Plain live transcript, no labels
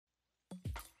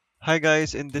Hi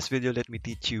guys, in this video let me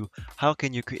teach you how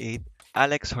can you create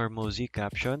Alex Hormozi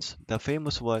captions, the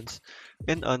famous ones,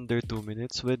 in under 2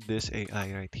 minutes with this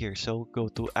AI right here. So go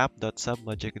to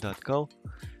app.submagic.co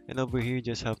and over here you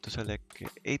just have to select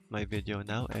create my video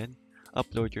now and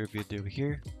upload your video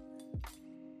here.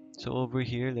 So over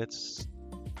here let's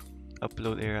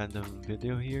upload a random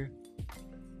video here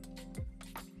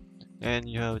and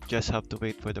just have to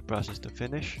wait for the process to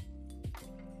finish.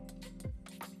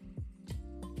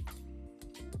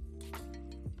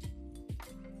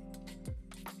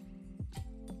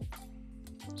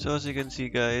 So as you can see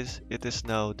guys, it is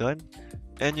now done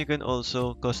and you can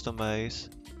also customize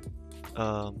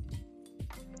um,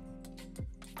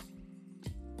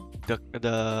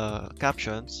 the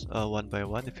captions one by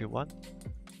one if you want.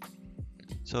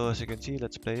 So as you can see,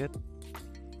 let's play it.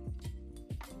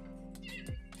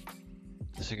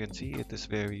 As you can see, it is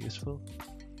very useful.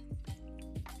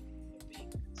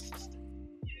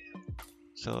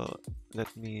 So let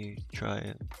me try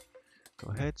and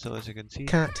go ahead. So as you can see,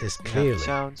 Cat is we have the clearly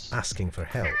sounds. asking for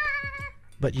help,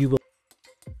 but you will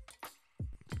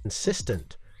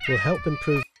consistent will help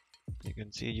improve. You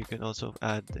can see you can also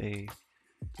add a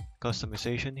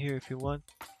customization here if you want.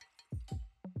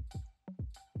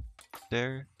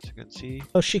 There, as you can see,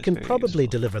 While she it's can very probably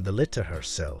useful. deliver the litter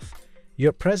herself,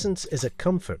 your presence is a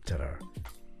comfort to her,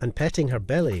 and petting her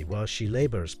belly while she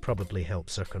labours probably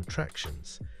helps her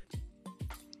contractions.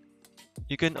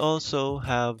 You can also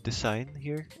have design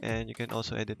here and you can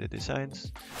also edit the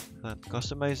designs and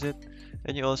customize it,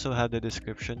 and you also have the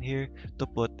description here to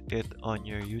put it on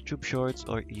your YouTube shorts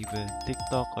or even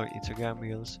TikTok or Instagram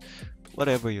reels,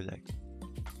 whatever you like.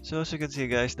 So as you can see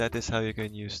guys, that is how you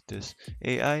can use this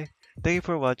AI. Thank you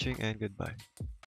for watching and goodbye.